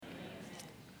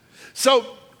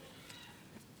So,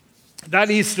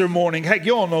 that Easter morning, heck,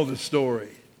 you all know the story.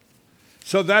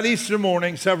 So that Easter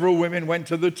morning, several women went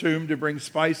to the tomb to bring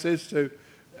spices to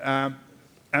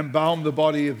embalm the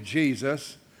body of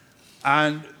Jesus,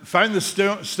 and found the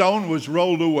stone was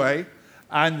rolled away.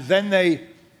 And then they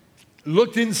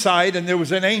looked inside, and there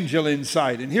was an angel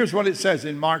inside. And here's what it says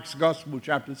in Mark's Gospel,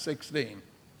 chapter 16.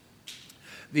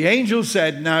 The angel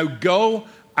said, "Now go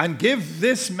and give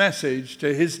this message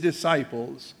to his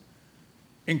disciples,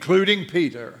 including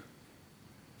Peter.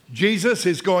 Jesus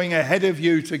is going ahead of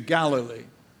you to Galilee.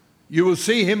 You will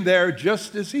see him there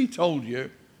just as he told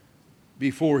you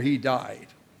before he died."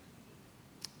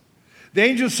 The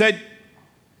angel said,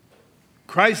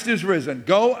 Christ is risen.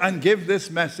 Go and give this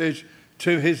message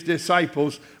to his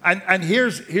disciples. And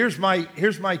here's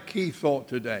my key thought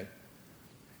today.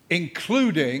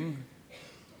 Including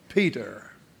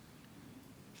Peter.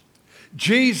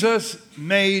 Jesus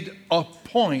made a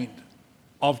point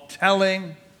of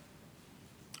telling,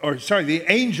 the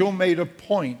angel made a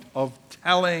point of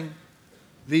telling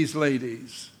these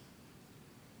ladies,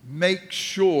 make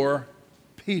sure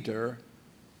Peter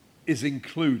is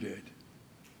included.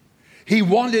 He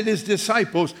wanted his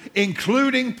disciples,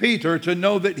 including Peter, to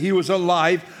know that he was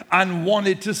alive and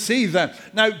wanted to see them.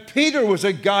 Now, Peter was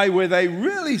a guy with a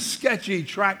really sketchy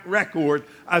track record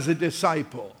as a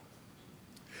disciple.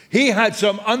 He had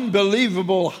some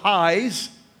unbelievable highs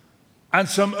and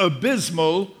some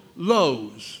abysmal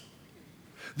lows.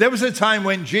 There was a time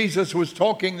when Jesus was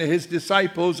talking to his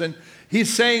disciples, and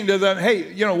he's saying to them,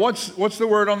 hey, what's the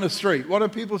word on the street? What are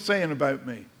people saying about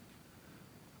me?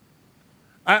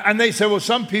 And they said, well,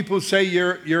 some people say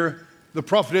you're the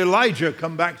prophet Elijah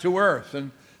come back to earth.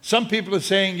 And some people are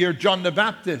saying you're John the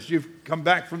Baptist. You've come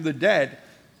back from the dead.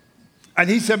 And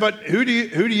he said, but who do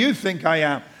you think I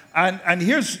am? And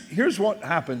here's what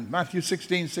happened. Matthew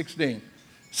 16:16.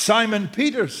 Simon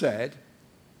Peter said,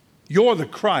 you're the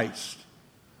Christ,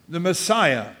 the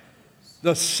Messiah,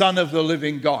 the Son of the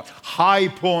living God. High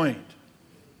point.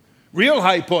 Real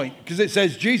high point. Because it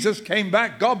says Jesus came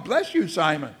back. God bless you,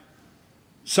 Simon,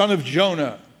 son of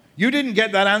Jonah. You didn't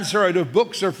get that answer out of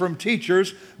books or from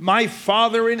teachers. My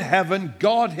Father in heaven,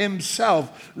 God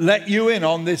himself, let you in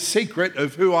on this secret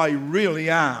of who I really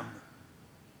am.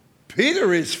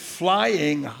 Peter is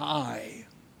flying high.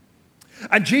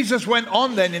 And Jesus went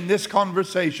on then in this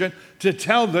conversation to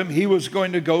tell them he was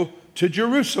going to go to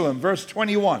Jerusalem. Verse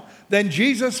 21. Then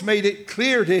Jesus made it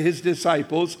clear to his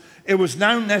disciples it was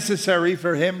now necessary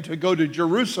for him to go to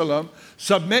Jerusalem,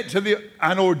 submit to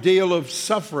an ordeal of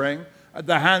suffering at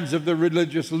the hands of the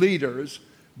religious leaders,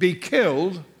 be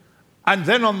killed, and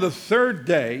then on the third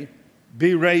day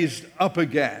be raised up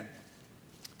again.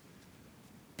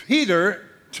 Peter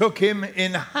took him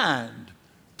in hand,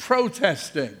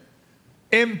 protesting,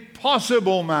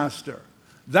 impossible, master.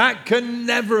 That can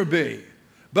never be.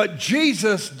 But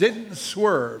Jesus didn't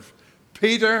swerve.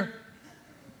 Peter,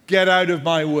 get out of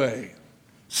my way.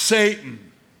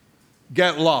 Satan,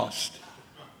 get lost.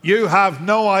 You have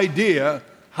no idea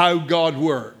how God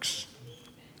works.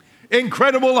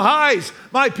 Incredible highs.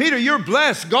 My Peter, you're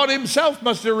blessed. God himself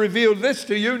must have revealed this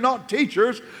to you, not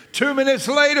teachers. 2 minutes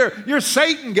later, you're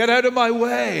Satan. Get out of my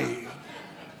way.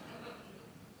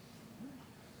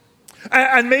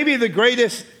 And maybe the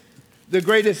greatest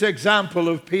example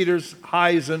of Peter's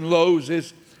highs and lows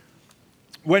is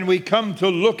when we come to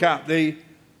look at the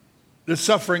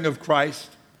suffering of Christ.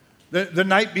 The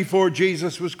night before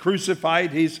Jesus was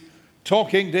crucified, he's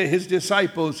talking to his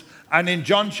disciples. And in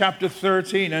John chapter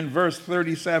 13 and verse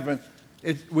 37,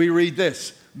 we read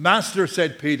this. Master,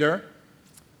 said Peter,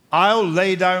 I'll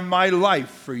lay down my life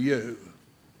for you.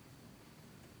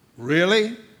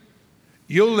 Really?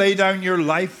 You'll lay down your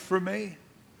life for me?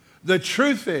 The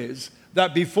truth is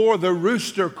that before the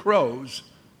rooster crows,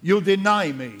 you'll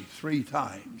deny me 3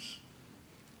 times.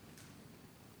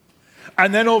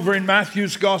 And then over in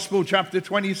Matthew's Gospel, chapter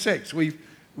 26,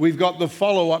 we've got the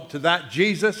follow-up to that.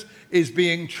 Jesus is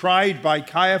being tried by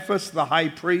Caiaphas, the high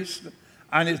priest,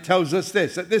 and it tells us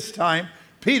this. At this time,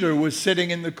 Peter was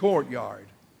sitting in the courtyard.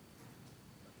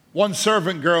 One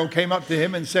servant girl came up to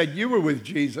him and said, you were with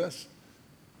Jesus.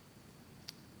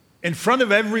 In front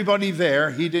of everybody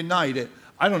there, he denied it.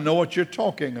 I don't know what you're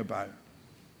talking about.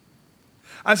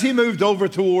 As he moved over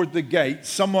toward the gate,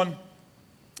 someone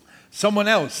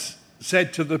else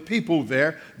said to the people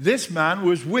there, this man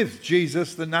was with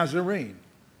Jesus the Nazarene.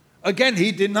 Again,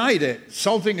 he denied it,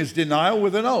 salting his denial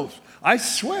with an oath. I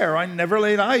swear I never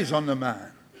laid eyes on the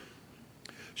man.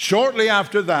 Shortly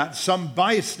after that, some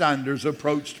bystanders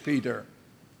approached Peter.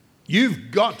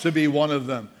 You've got to be one of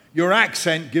them. Your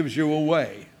accent gives you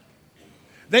away.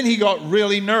 Then he got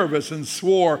really nervous and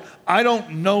swore, "I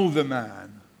don't know the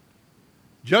man."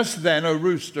 Just then a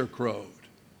rooster crowed.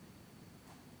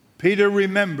 Peter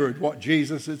remembered what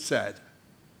Jesus had said.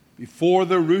 "Before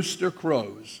the rooster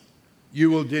crows, you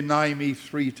will deny me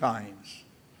 3 times."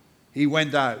 He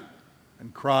went out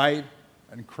and cried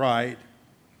and cried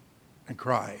and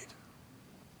cried.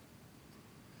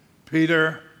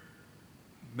 Peter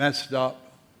messed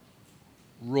up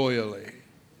royally.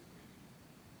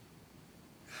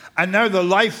 And now the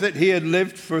life that he had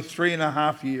lived for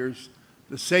 3.5 years,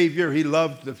 the Savior he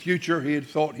loved, the future he had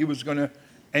thought he was going to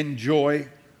enjoy,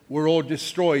 were all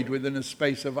destroyed within a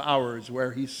space of hours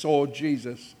where he saw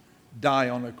Jesus die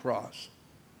on a cross.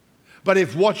 But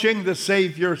if watching the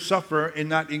Savior suffer in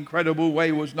that incredible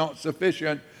way was not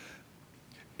sufficient,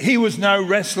 he was now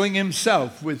wrestling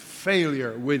himself with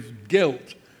failure, with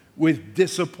guilt, with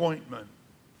disappointment.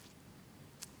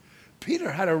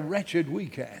 Peter had a wretched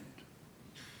weekend.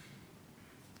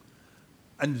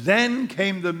 And then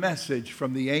came the message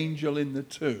from the angel in the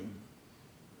tomb.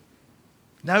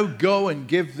 "Now go and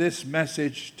give this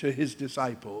message to his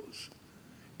disciples,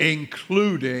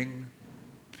 including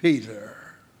Peter."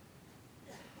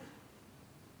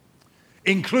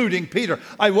 Including Peter.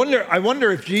 I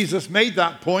wonder if Jesus made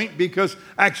that point because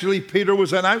actually Peter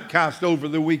was an outcast over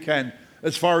the weekend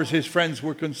as far as his friends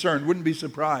were concerned. Wouldn't be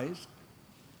surprised.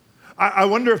 I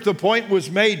wonder if the point was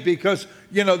made because,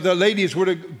 the ladies would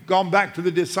have gone back to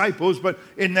the disciples, but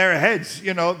in their heads,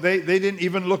 they didn't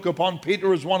even look upon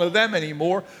Peter as one of them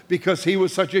anymore because he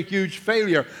was such a huge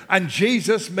failure. And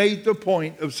Jesus made the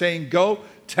point of saying, "Go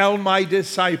tell my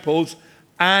disciples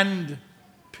and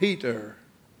Peter."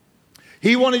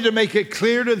 He wanted to make it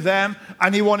clear to them,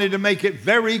 and he wanted to make it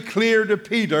very clear to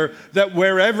Peter that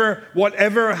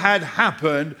whatever had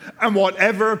happened and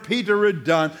whatever Peter had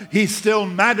done, he still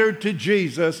mattered to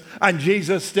Jesus, and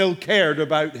Jesus still cared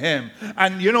about him.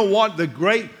 And you know what? The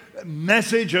great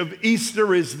message of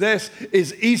Easter is this,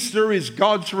 Easter is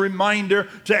God's reminder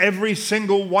to every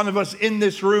single one of us in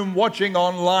this room watching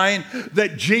online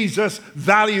that Jesus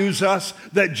values us,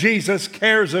 that Jesus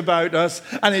cares about us,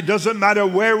 and it doesn't matter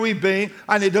where we've been,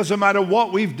 and it doesn't matter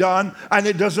what we've done, and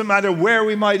it doesn't matter where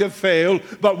we might have failed,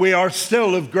 but we are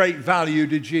still of great value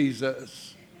to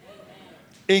Jesus,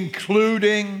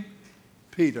 including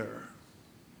Peter.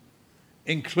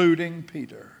 Including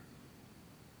Peter.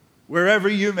 Wherever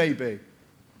you may be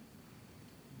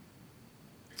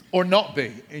or not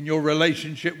be in your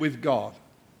relationship with God,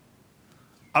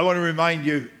 I want to remind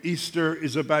you, Easter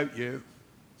is about you,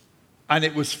 and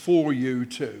it was for you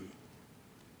too.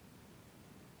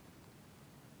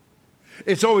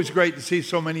 It's always great to see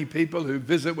so many people who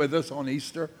visit with us on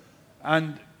Easter,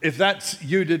 and if that's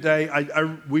you today,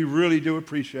 we really do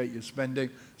appreciate you spending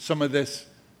some of this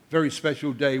very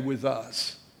special day with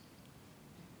us.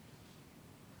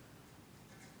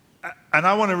 And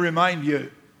I want to remind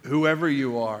you, whoever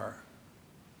you are,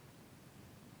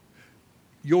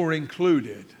 you're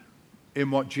included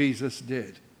in what Jesus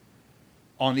did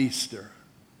on Easter.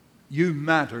 You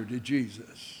matter to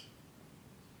Jesus.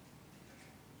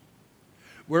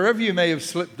 Wherever you may have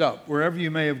slipped up, wherever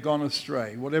you may have gone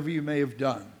astray, whatever you may have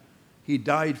done, he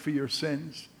died for your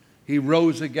sins. He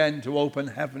rose again to open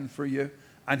heaven for you,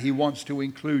 and he wants to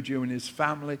include you in his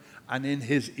family and in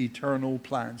his eternal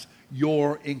plans.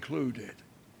 You're included.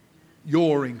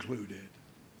 You're included.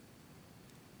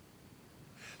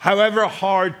 However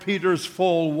hard Peter's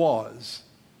fall was,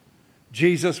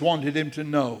 Jesus wanted him to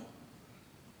know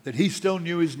that he still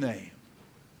knew his name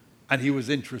and he was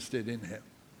interested in him.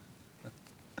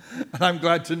 And I'm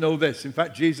glad to know this. In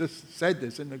fact, Jesus said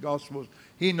this in the Gospels.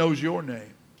 He knows your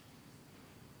name.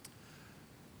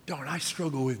 Darn, I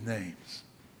struggle with names.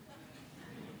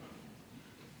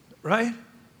 Right?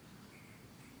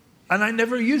 And I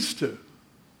never used to.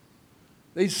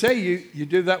 They say you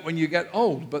do that when you get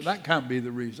old, but that can't be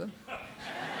the reason.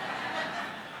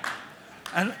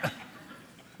 And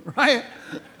right?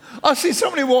 I'll see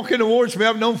somebody walking towards me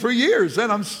I've known for years, and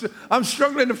I'm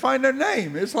struggling to find their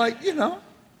name. It's like,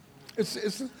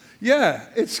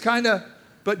 it's kind of,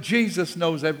 but Jesus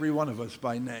knows every one of us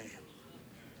by name.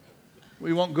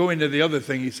 We won't go into the other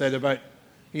thing he said about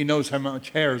he knows how much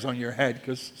hair is on your head,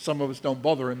 because some of us don't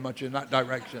bother him much in that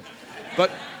direction.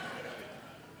 But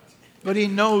he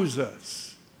knows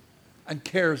us and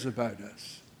cares about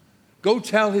us. Go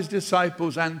tell his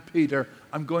disciples and Peter,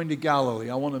 I'm going to Galilee.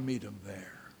 I want to meet him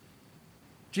there.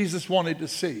 Jesus wanted to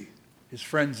see his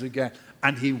friends again,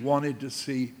 and he wanted to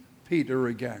see Peter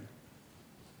again.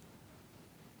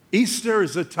 Easter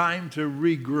is a time to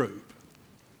regroup.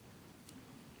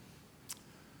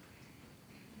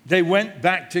 They went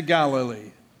back to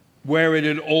Galilee. where it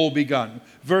had all begun.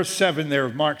 Verse 7 there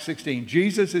of Mark 16.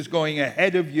 Jesus is going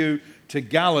ahead of you to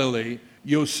Galilee.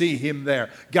 You'll see him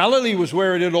there. Galilee was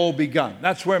where it had all begun.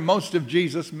 That's where most of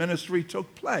Jesus' ministry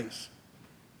took place.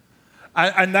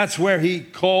 And that's where he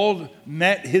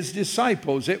met his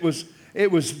disciples. It was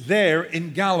there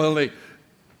in Galilee.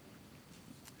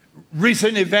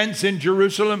 Recent events in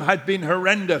Jerusalem had been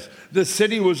horrendous. The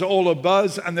city was all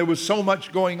abuzz, and there was so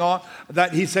much going on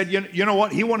that he said, you know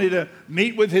what? He wanted to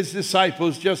meet with his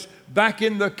disciples just back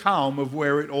in the calm of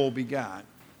where it all began.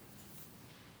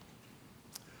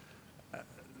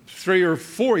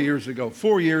 4 years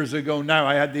ago now,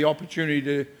 I had the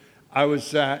opportunity I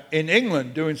was in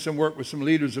England doing some work with some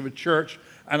leaders of a church,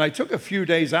 and I took a few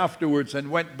days afterwards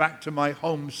and went back to my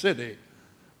home city.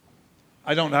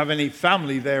 I don't have any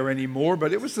family there anymore,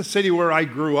 but it was the city where I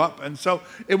grew up, and so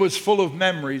it was full of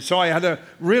memories. So I had a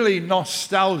really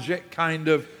nostalgic kind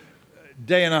of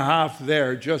day and a half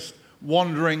there, just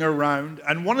wandering around.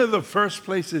 And one of the first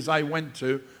places I went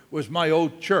to was my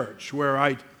old church, where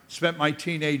I'd spent my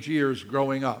teenage years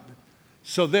growing up.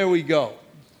 So there we go.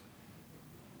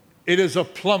 It is a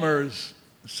plumber's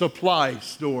supply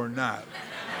store now.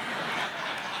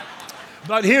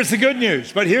 But here's the good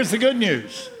news. Here's the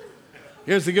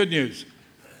good news.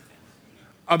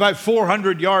 About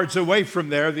 400 yards away from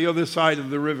there, the other side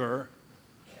of the river,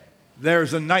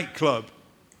 there's a nightclub.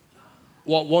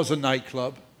 What was a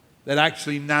nightclub that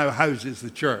actually now houses the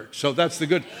church. So that's the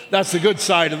good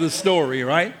side of the story,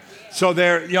 right? So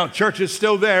church is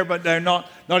still there, but they're not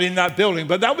in that building.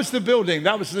 But that was the building.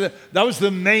 That was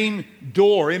the main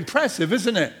door. Impressive,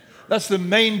 isn't it? That's the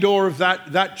main door of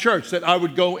that church that I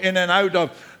would go in and out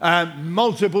of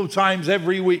multiple times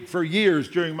every week for years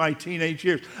during my teenage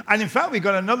years. And in fact, we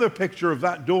got another picture of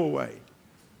that doorway.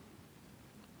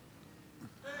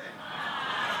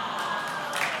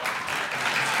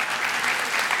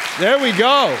 There we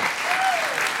go.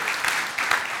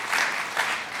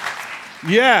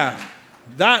 Yeah,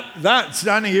 that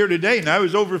standing here today now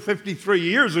is over 53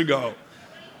 years ago.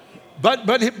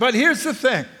 But here's the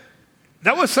thing.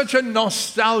 That was such a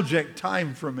nostalgic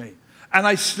time for me. And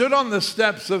I stood on the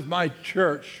steps of my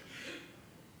church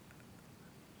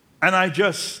and I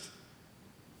just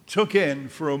took in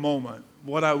for a moment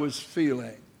what I was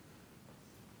feeling.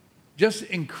 Just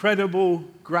incredible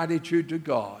gratitude to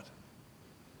God.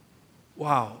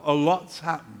 Wow, a lot's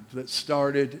happened that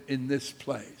started in this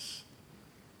place.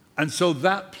 And so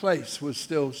that place was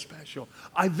still special.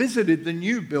 I visited the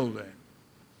new building.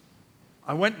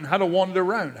 I went and had a wander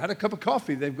around, had a cup of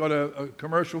coffee. They've got a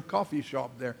commercial coffee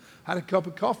shop there. Had a cup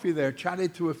of coffee there,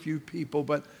 chatted to a few people,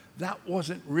 but that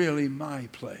wasn't really my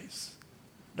place.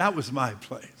 That was my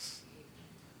place.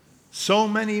 So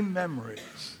many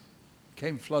memories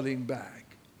came flooding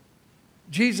back.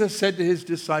 Jesus said to his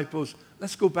disciples,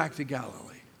 let's go back to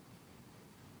Galilee.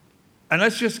 And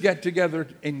let's just get together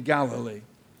in Galilee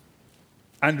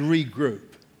and regroup.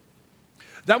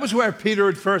 That was where Peter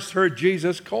had first heard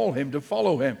Jesus call him to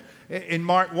follow him. In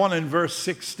Mark 1 and verse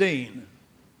 16,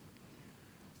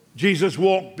 Jesus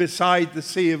walked beside the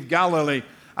Sea of Galilee,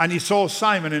 and he saw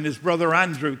Simon and his brother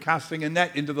Andrew casting a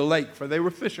net into the lake, for they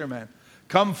were fishermen.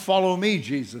 Come follow me,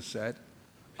 Jesus said.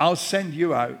 I'll send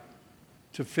you out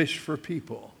to fish for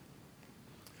people.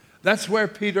 That's where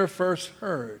Peter first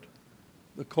heard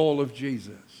the call of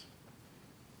Jesus.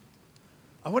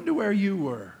 I wonder where you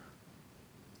were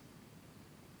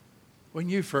when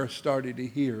you first started to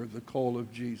hear the call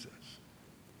of Jesus.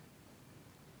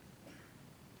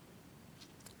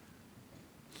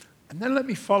 And then let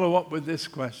me follow up with this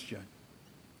question.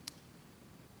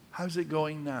 How's it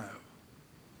going now?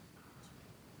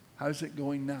 How's it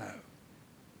going now?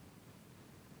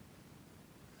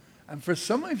 And for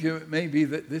some of you, it may be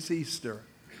that this Easter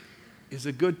is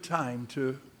a good time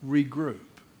to regroup.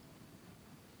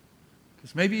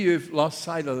 Because maybe you've lost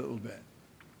sight a little bit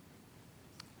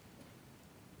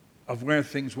of where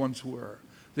things once were.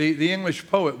 The English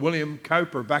poet William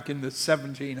Cowper, back in the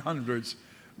 1700s,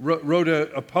 wrote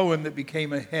a poem that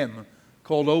became a hymn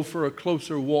called "Oh, for a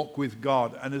Closer Walk with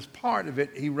God." And as part of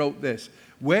it, he wrote this: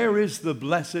 "Where is the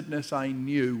blessedness I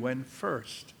knew when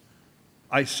first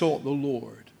I sought the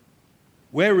Lord?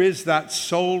 Where is that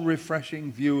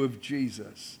soul-refreshing view of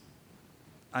Jesus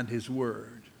and his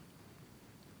word?"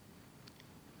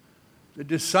 The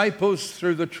disciples,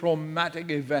 through the traumatic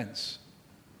events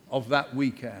of that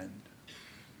weekend,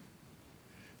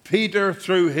 Peter,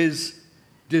 through his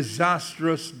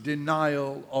disastrous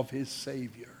denial of his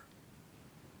Savior,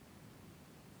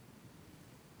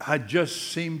 had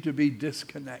just seemed to be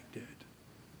disconnected.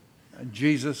 And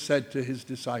Jesus said to his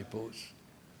disciples,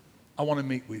 I want to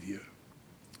meet with you.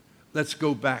 Let's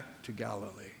go back to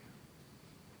Galilee.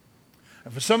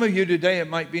 And for some of you today, it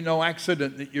might be no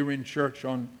accident that you're in church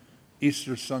on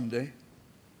Easter Sunday.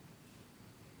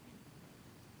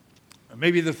 Or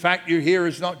maybe the fact you're here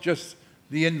is not just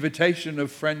the invitation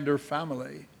of friend or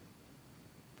family,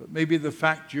 but maybe the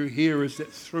fact you're here is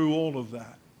that through all of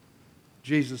that,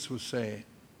 Jesus was saying,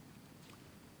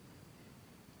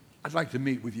 I'd like to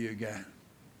meet with you again.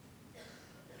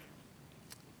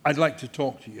 I'd like to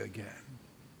talk to you again.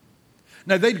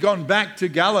 Now, they'd gone back to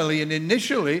Galilee, and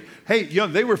initially, hey,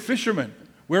 they were fishermen.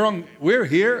 We're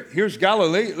here. Here's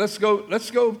Galilee. Let's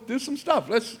go do some stuff.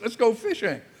 Let's go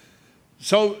fishing.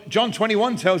 So John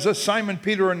 21 tells us, Simon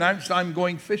Peter announced, I'm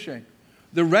going fishing.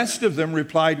 The rest of them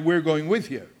replied, we're going with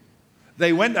you.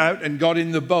 They went out and got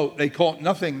in the boat. They caught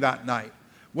nothing that night.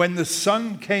 When the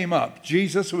sun came up,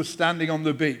 Jesus was standing on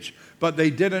the beach, but they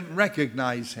didn't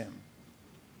recognize him.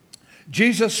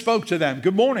 Jesus spoke to them.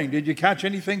 Good morning. Did you catch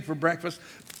anything for breakfast?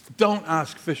 Don't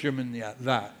ask fishermen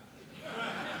that.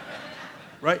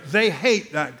 Right? They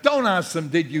hate that. Don't ask them,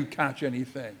 did you catch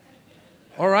anything?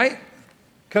 All right?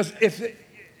 Because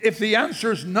if the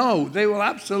answer is no, they will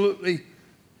absolutely,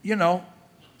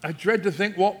 I dread to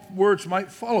think what words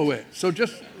might follow it. So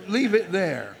just leave it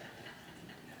there.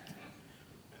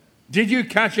 Did you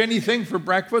catch anything for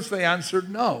breakfast? They answered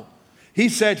no. He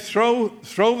said, throw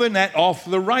the net off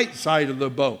the right side of the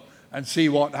boat and see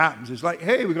what happens. It's like,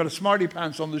 hey, we got a smarty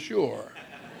pants on the shore.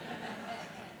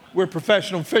 We're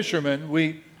professional fishermen.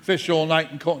 We fished all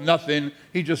night and caught nothing.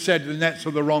 He just said the net's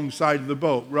on the wrong side of the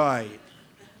boat. Right.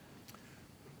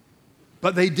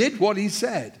 But they did what he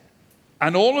said.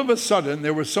 And all of a sudden,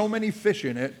 there were so many fish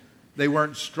in it, they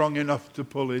weren't strong enough to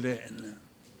pull it in.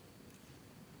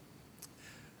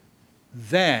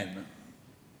 Then,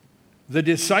 the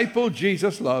disciple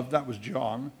Jesus loved, that was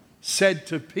John, said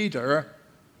to Peter,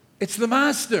 it's the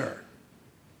Master.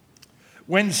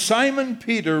 When Simon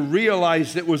Peter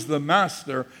realized it was the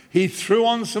Master, he threw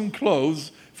on some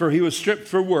clothes, for he was stripped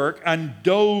for work, and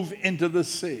dove into the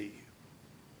sea.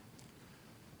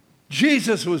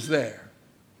 Jesus was there.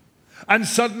 And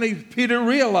suddenly Peter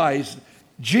realized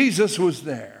Jesus was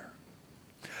there.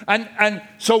 And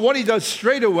so what he does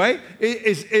straight away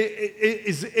is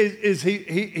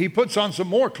he puts on some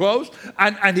more clothes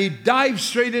and he dives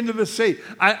straight into the sea.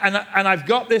 And I've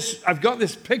got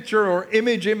this picture or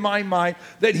image in my mind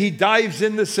that he dives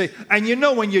in the sea. And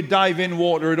when you dive in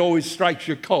water, it always strikes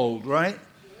you cold, right?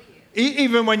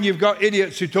 Even when you've got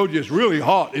idiots who told you it's really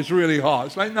hot.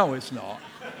 It's like, no, it's not.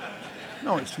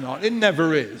 No, it's not. It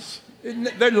never is.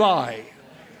 They lie.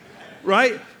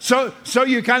 Right? So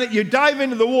you dive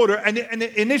into the water and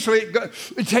initially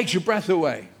it takes your breath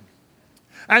away.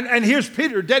 And here's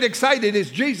Peter, dead excited, it's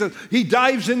Jesus. He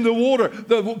dives in the water.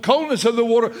 The coldness of the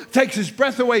water takes his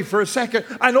breath away for a second.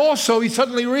 And also he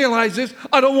suddenly realizes,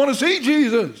 I don't want to see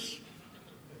Jesus.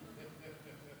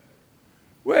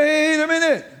 Wait a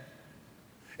minute.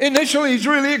 Initially, he's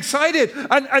really excited.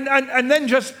 And then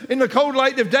just in the cold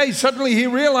light of day, suddenly he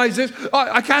realizes,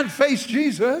 I can't face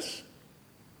Jesus.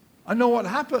 I know what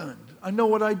happened. I know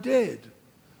what I did.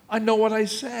 I know what I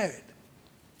said.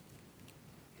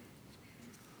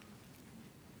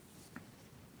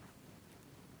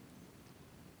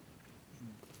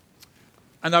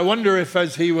 And I wonder if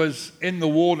as he was in the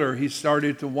water, he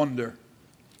started to wonder.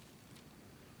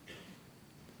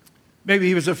 Maybe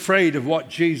he was afraid of what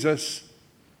Jesus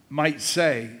might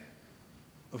say,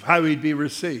 of how he'd be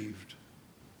received.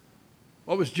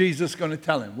 What was Jesus going to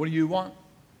tell him? What do you want?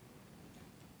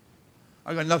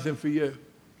 I got nothing for you.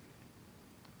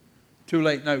 Too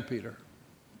late now, Peter.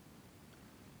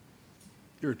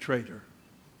 You're a traitor.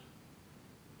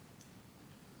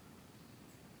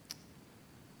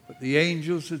 But the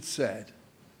angels had said,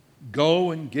 go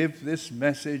and give this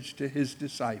message to his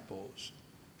disciples,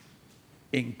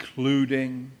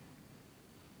 including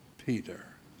Peter.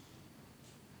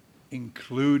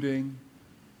 Including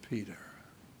Peter.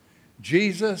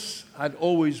 Jesus had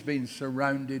always been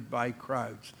surrounded by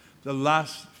crowds. The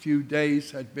last few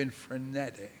days had been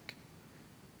frenetic.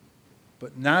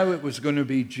 But now it was going to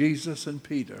be Jesus and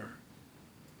Peter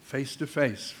face to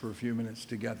face for a few minutes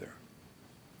together.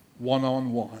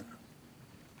 One-on-one.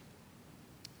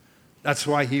 That's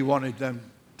why he wanted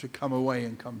them to come away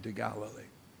and come to Galilee.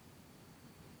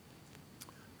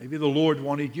 Maybe the Lord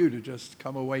wanted you to just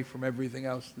come away from everything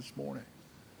else this morning.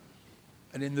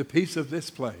 And in the peace of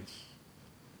this place,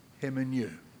 him and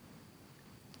you,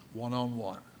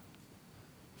 one-on-one.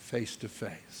 Face to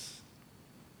face.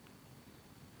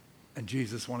 And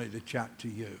Jesus wanted to chat to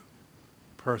you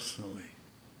personally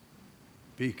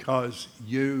because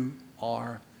you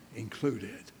are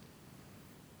included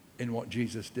in what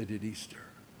Jesus did at Easter.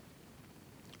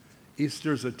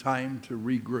 Easter is a time to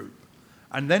regroup.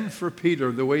 And then for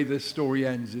Peter, the way this story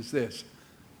ends is this.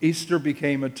 Easter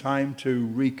became a time to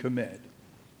recommit.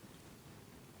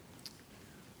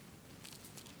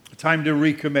 A time to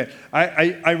recommit.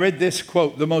 I read this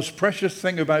quote, "The most precious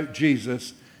thing about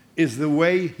Jesus is the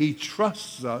way he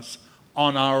trusts us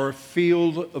on our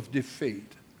field of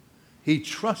defeat." He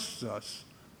trusts us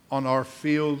on our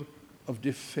field of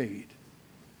defeat.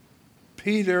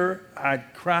 Peter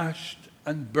had crashed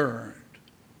and burned.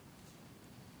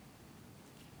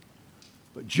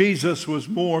 But Jesus was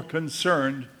more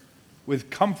concerned with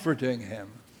comforting him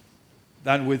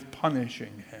than with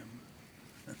punishing him.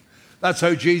 That's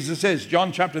how Jesus is.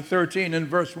 John chapter 13 and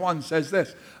verse 1 says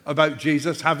this about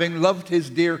Jesus. Having loved his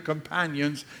dear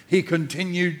companions, he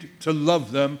continued to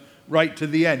love them right to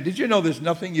the end. Did you know there's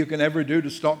nothing you can ever do to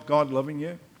stop God loving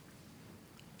you?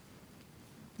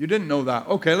 You didn't know that?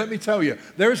 Okay, let me tell you.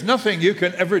 There's nothing you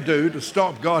can ever do to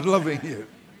stop God loving you.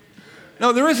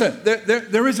 No, there isn't.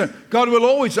 There isn't. God will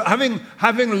always,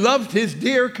 having loved his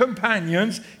dear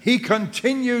companions, he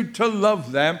continued to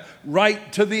love them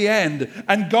right to the end.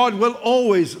 And God will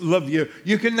always love you.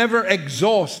 You can never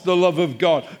exhaust the love of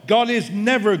God. God is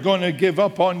never going to give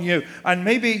up on you. And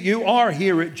maybe you are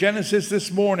here at Genesis this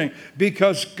morning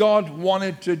because God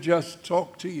wanted to just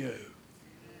talk to you.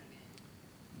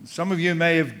 Some of you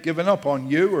may have given up on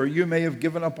you, or you may have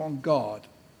given up on God.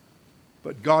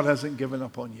 But God hasn't given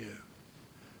up on you.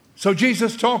 So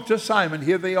Jesus talked to Simon.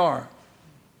 Here they are.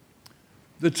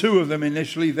 The two of them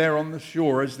initially there on the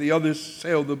shore as the others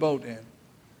sailed the boat in.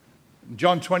 In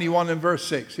John 21 and verse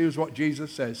 6, here's what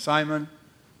Jesus says. "Simon,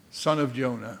 son of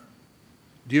Jonah,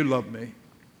 do you love me?"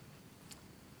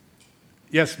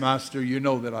 "Yes, Master, you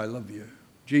know that I love you."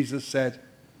 Jesus said,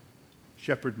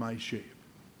 "Shepherd my sheep."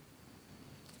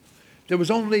 There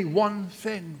was only one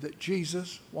thing that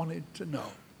Jesus wanted to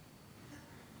know.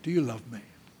 Do you love me?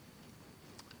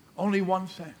 Only one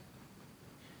thing.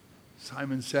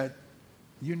 Simon said,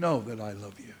 "You know that I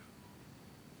love you."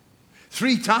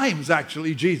 3 times,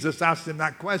 actually, Jesus asked him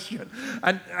that question.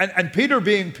 And Peter,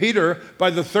 being Peter,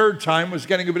 by the 3rd time was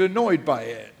getting a bit annoyed by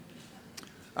it.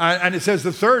 And it says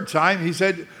the 3rd time, he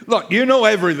said, "Look, you know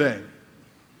everything.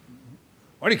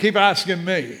 Why do you keep asking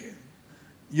me?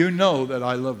 You know that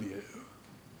I love you."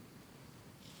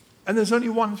 And there's only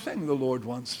one thing the Lord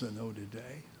wants to know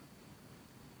today.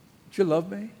 Do you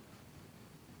love me?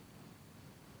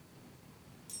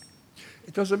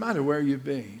 It doesn't matter where you've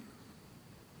been.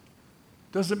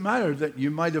 It doesn't matter that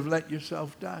you might have let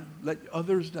yourself down, let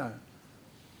others down,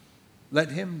 let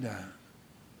him down.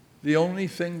 The only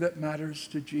thing that matters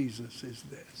to Jesus is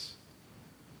this.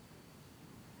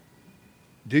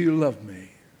 Do you love me?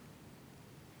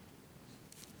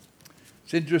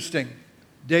 It's interesting.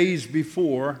 Days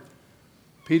before,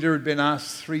 Peter had been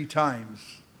asked 3 times,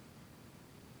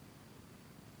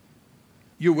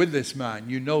 "You're with this man,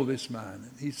 you know this man."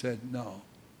 And he said, "No."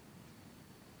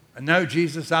 And now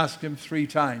Jesus asked him 3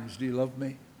 times, "Do you love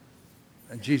me?"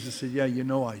 And Jesus said, "Yeah, you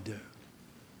know I do."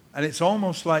 And it's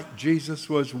almost like Jesus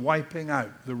was wiping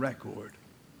out the record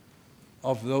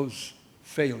of those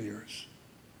failures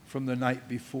from the night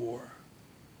before.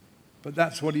 But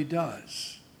that's what he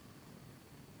does.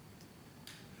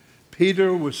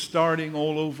 Peter was starting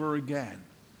all over again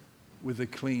with a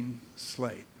clean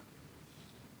slate.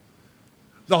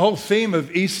 The whole theme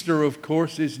of Easter, of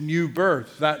course, is new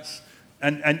birth. That's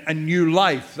and new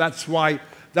life. That's why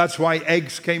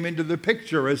eggs came into the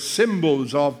picture as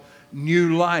symbols of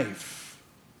new life.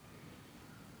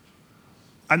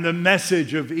 And the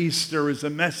message of Easter is a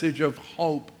message of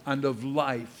hope and of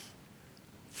life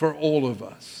for all of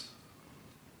us.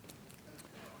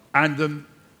 And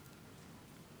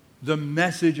the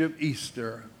message of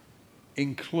Easter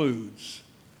includes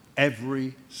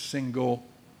every single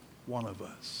one of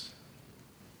us.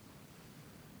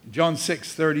 John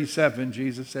 6:37,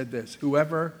 Jesus said this,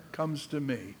 "Whoever comes to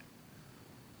me,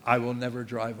 I will never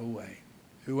drive away."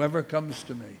 Whoever comes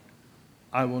to me,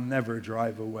 I will never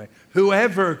drive away.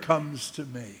 Whoever comes to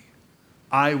me,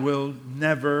 I will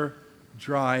never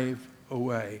drive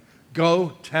away.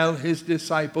 Go tell his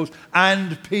disciples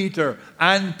and Peter.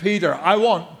 I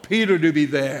want Peter to be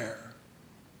there.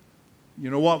 You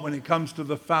know what? When it comes to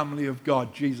the family of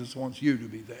God, Jesus wants you to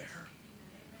be there.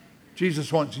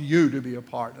 Jesus wants you to be a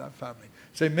part of that family.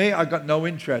 Say, me, I've got no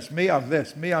interest. Me, I'm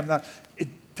this. Me, I'm that. It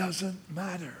doesn't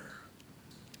matter.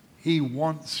 He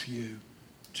wants you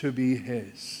to be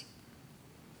his.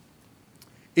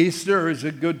 Easter is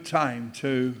a good time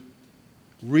to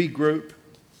regroup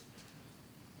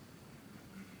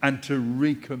and to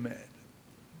recommit.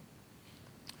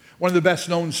 One of the best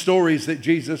known stories that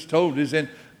Jesus told is in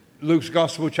Luke's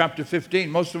Gospel chapter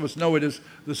 15. Most of us know it as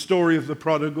the story of the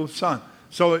prodigal son.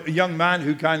 So a young man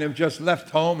who kind of just left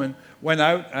home and went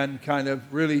out and kind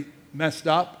of really messed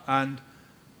up, and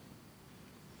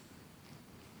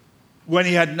when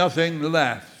he had nothing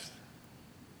left,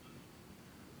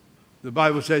 the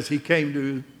Bible says he came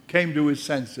to his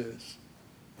senses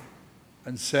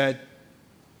and said,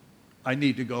 I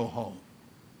need to go home.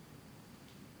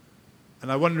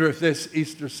 And I wonder if this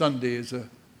Easter Sunday is a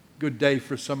good day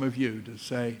for some of you to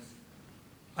say,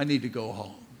 I need to go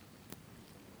home.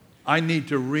 I need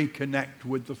to reconnect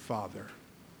with the Father.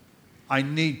 I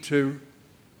need to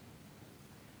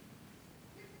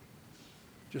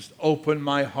just open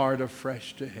my heart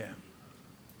afresh to Him.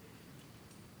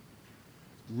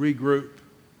 Regroup,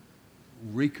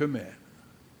 recommit,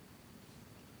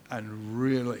 and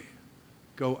really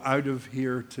go out of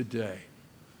here today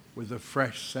with a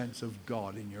fresh sense of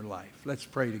God in your life. Let's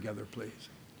pray together, please.